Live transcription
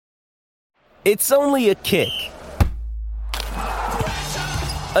It's only a kick,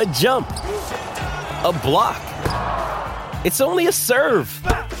 a jump, a block. It's only a serve.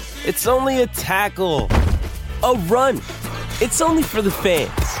 It's only a tackle, a run. It's only for the fans.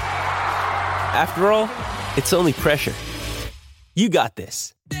 After all, it's only pressure. You got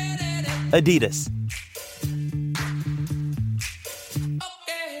this. Adidas.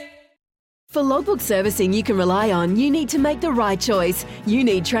 For logbook servicing you can rely on, you need to make the right choice. You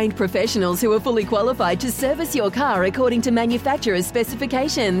need trained professionals who are fully qualified to service your car according to manufacturer's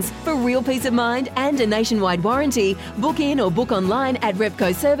specifications. For real peace of mind and a nationwide warranty, book in or book online at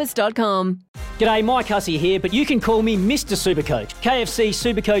repcoservice.com. G'day, Mike Hussey here, but you can call me Mr. Supercoach. KFC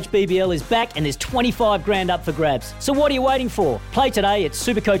Supercoach BBL is back and there's 25 grand up for grabs. So what are you waiting for? Play today at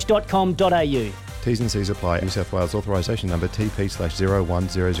supercoach.com.au. T's and C's apply. New South Wales authorisation number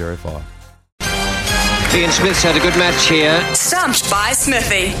TP/01005. Ian Smith's had a good match here. Stumped by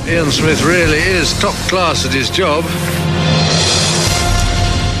Smithy. Ian Smith really is top class at his job.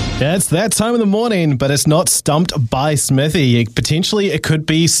 Yeah, it's that time of the morning, but it's not stumped by Smithy. Potentially, it could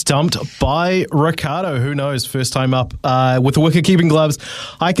be stumped by Ricardo. Who knows? First time up with the wicket-keeping gloves.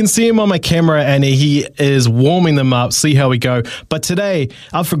 I can see him on my camera, and he is warming them up. See how we go. But today,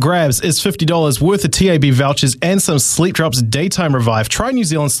 up for grabs is $50 worth of TAB vouchers and some Sleep Drops Daytime Revive. Try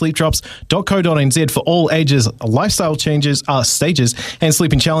newzealandsleepdrops.co.nz for all ages, lifestyle changes, stages, and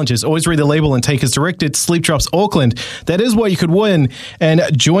sleeping challenges. Always read the label and take as directed. Sleep Drops Auckland. That is what you could win. And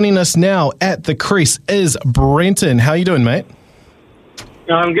joining us now at the crease is Brenton. How you doing, mate?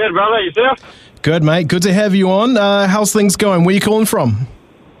 I'm good, brother. Yourself? Good, mate. Good to have you on. How's things going? Where are you calling from?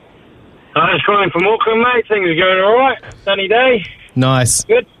 I'm just calling from Auckland, mate. Things are going all right. Sunny day. Nice.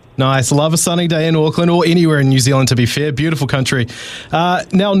 Good. Nice. Love a sunny day in Auckland or anywhere in New Zealand, to be fair. Beautiful country.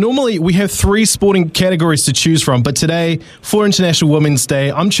 Now, normally we have 3 sporting categories to choose from, but today, for International Women's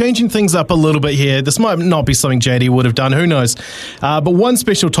Day, I'm changing things up a little bit here. This might not be something JD would have done. Who knows? But one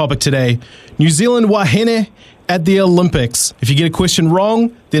special topic today, New Zealand wahine at the Olympics. If you get a question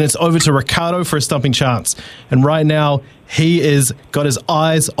wrong, then it's over to Ricardo for a stumping chance. And right now, he is got his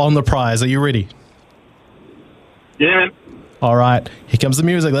eyes on the prize. Are you ready? Yeah, man. All right, here comes the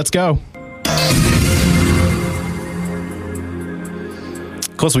music. Let's go.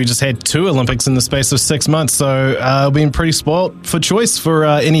 Of course, we just had 2 Olympics in the space of 6 months, so been pretty spoilt for choice for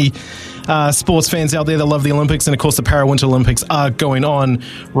any sports fans out there that love the Olympics. And, of course, the Para-Winter Olympics are going on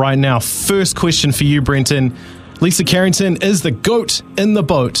right now. First question for you, Brenton. Lisa Carrington is the GOAT in the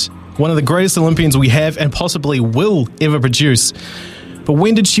boat, one of the greatest Olympians we have and possibly will ever produce. But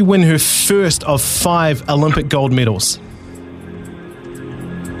when did she win her first of 5 Olympic gold medals?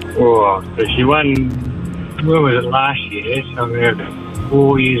 Oh, so she won, when was it, last year? So I'm going to go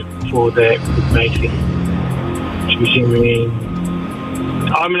 4 years before that would make it. She was in,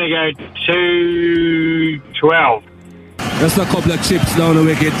 I'm going to go 2-12. Just a couple of chips down the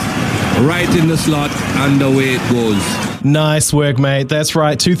wicket, right in the slot, and away it goes. Nice work, mate. That's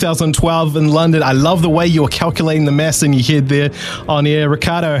right. 2012 in London. I love the way you're calculating the mass in your head there on air.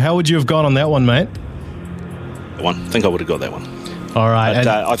 Ricardo, how would you have gone on that one, mate? I think I would have got that one. All right. But,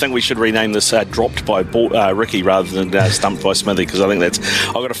 I think we should rename this dropped by Ricky rather than stumped by Smithy, because I think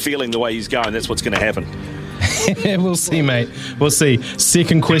I've got a feeling the way he's going, that's what's going to happen. We'll see, mate. We'll see.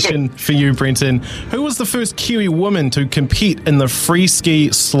 Second question for you, Brenton. Who was the first Kiwi woman to compete in the free ski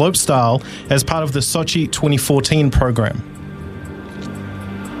slopestyle as part of the Sochi 2014 program?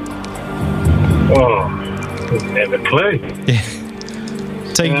 Oh, I have a clue. Yeah.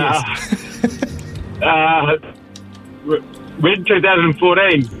 Take a guess. Red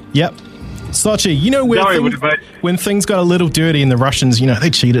 2014. Yep. Sochi. You know where when things got a little dirty and the Russians, they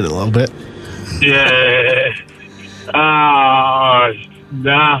cheated a little bit. Yeah. Nah,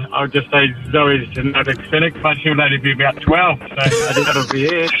 I'll just say Zoe's genetic cynic, but she'll only be about 12, so I think that'll be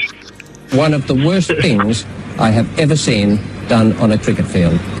it. One of the worst things I have ever seen done on a cricket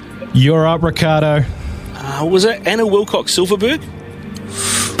field. You're up, Ricardo. Was it Anna Wilcox Silverberg?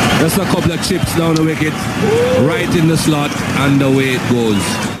 Just a couple of chips down the wicket, right in the slot, and away it goes.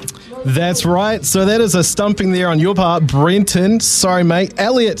 That's right. So that is a stumping there on your part, Brenton. Sorry, mate.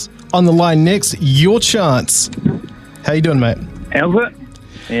 Elliot on the line next. Your chance. How you doing, mate? How's it?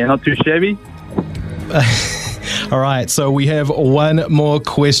 Yeah, not too shabby. All right, so we have one more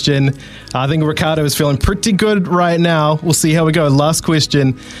question. I think Ricardo is feeling pretty good right now. We'll see how we go. Last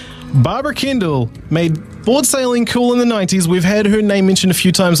question. Barbara Kendall made board sailing cool in the 90s. We've had her name mentioned a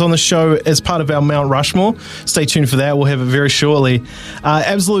few times on the show as part of our Mount Rushmore. Stay tuned for that. We'll have it very shortly.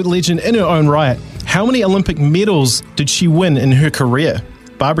 Absolute legend in her own right. How many Olympic medals did she win in her career?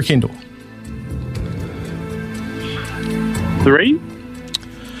 Barbara Kendall. 3?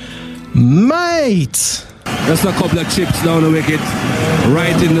 Mate! Just a couple of chips down the wicket,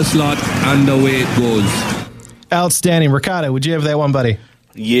 right in the slot, and away it goes. Outstanding. Ricardo, would you have that one, buddy?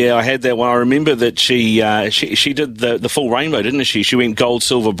 Yeah, I had that one. I remember that she did the full rainbow, didn't she? She went gold,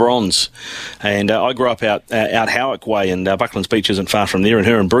 silver, bronze. And I grew up out Howick way, and Bucklands Beach isn't far from there, and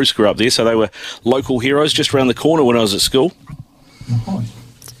her and Bruce grew up there, so they were local heroes just around the corner when I was at school.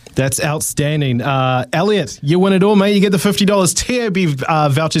 That's outstanding. Elliot, you win it all, mate. You get the $50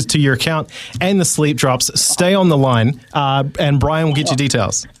 TAB vouchers to your account and the sleep drops. Stay on the line, and Brian will get you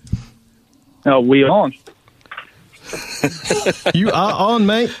details. Oh, we on? You are on,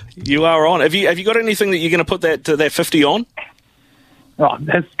 mate. You are on. Have you got anything that you're going to put that 50 on? Oh,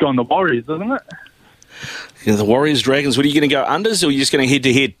 that's gone the Warriors, isn't it? Yeah, the Warriors, Dragons. What are you going to go unders, or are you just going to head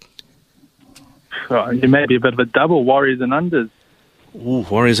to head? Oh, you may be a bit of a double, Warriors and unders. Ooh,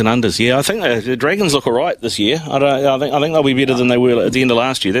 Warriors and unders. Yeah, I think the Dragons look all right this year. I think they'll be better than they were at the end of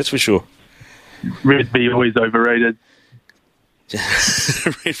last year. That's for sure. Red V always overrated.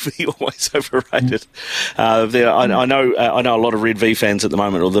 Red V always overrated. I know a lot of Red V fans at the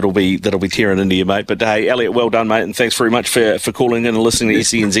moment, or that'll be tearing into you, mate. But hey, Elliot, well done, mate, and thanks very much for calling in and listening to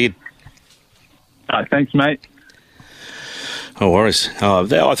SENZ. Thanks, mate. No worries. I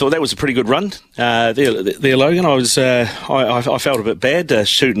thought that was a pretty good run there, Logan. I felt a bit bad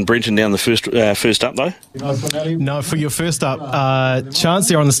shooting Brenton down the first up though. No, for your first up chance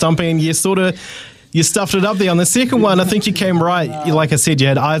there on the stump end, you stuffed it up there. On the second one, I think you came right. Like I said, you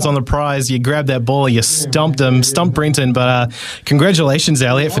had eyes on the prize. You grabbed that ball, you stumped Brenton. But congratulations,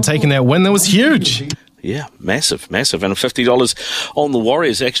 Elliot, for taking that win. That was huge. Yeah, massive. And $50 on the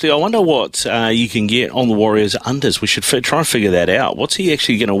Warriors. Actually, I wonder what you can get on the Warriors unders. We should try and figure that out. What's he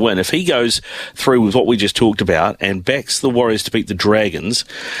actually going to win? If he goes through with what we just talked about and backs the Warriors to beat the Dragons,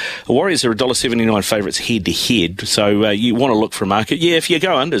 the Warriors are $1.79 favourites head-to-head, so you want to look for a market. Yeah, if you go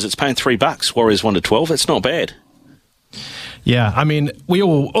unders, it's paying $3. Warriors 1-12. That's not bad. Yeah, I mean, we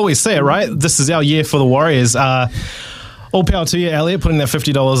always say it, right? This is our year for the Warriors. All power to you, Elliot, putting that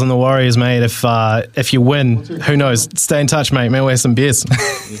 $50 on the Warriors, mate. If you win, who knows? Stay in touch, mate. Maybe we'll have some beers.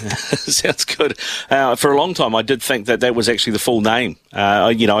 Sounds good. For a long time, I did think that was actually the full name.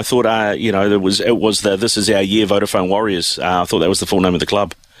 I thought, it was the This Is Our Year Vodafone Warriors. I thought that was the full name of the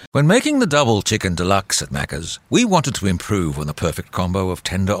club. When making the double chicken deluxe at Macca's, we wanted to improve on the perfect combo of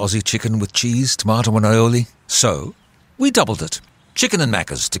tender Aussie chicken with cheese, tomato and aioli. So, we doubled it. Chicken and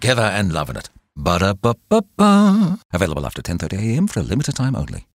Macca's, together and loving it. Ba-da-ba-ba-ba. Available after 10:30 a.m. for a limited time only.